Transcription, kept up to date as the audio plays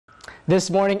This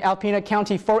morning, Alpena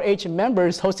County 4-H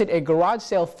members hosted a garage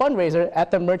sale fundraiser at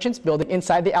the Merchants Building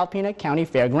inside the Alpena County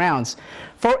Fairgrounds.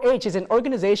 4-H is an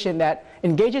organization that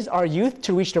engages our youth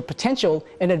to reach their potential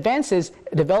and advances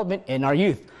development in our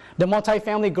youth. The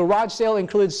multi-family garage sale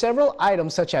includes several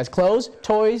items such as clothes,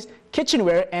 toys,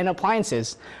 kitchenware, and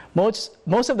appliances. Most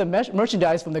of the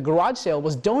merchandise from the garage sale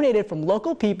was donated from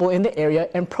local people in the area,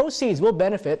 and proceeds will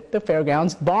benefit the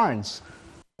fairgrounds barns.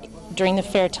 During the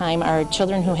fair time, our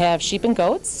children who have sheep and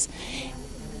goats,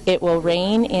 it will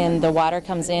rain and the water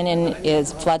comes in and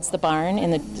floods the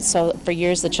barn. So for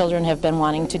years the children have been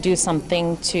wanting to do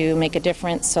something to make a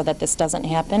difference so that this doesn't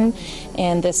happen,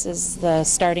 and this is the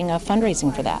starting of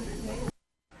fundraising for that.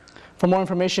 For more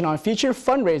information on future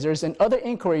fundraisers and other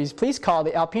inquiries, please call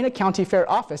the Alpena County Fair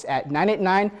office at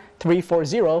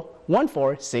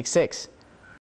 989-340-1466.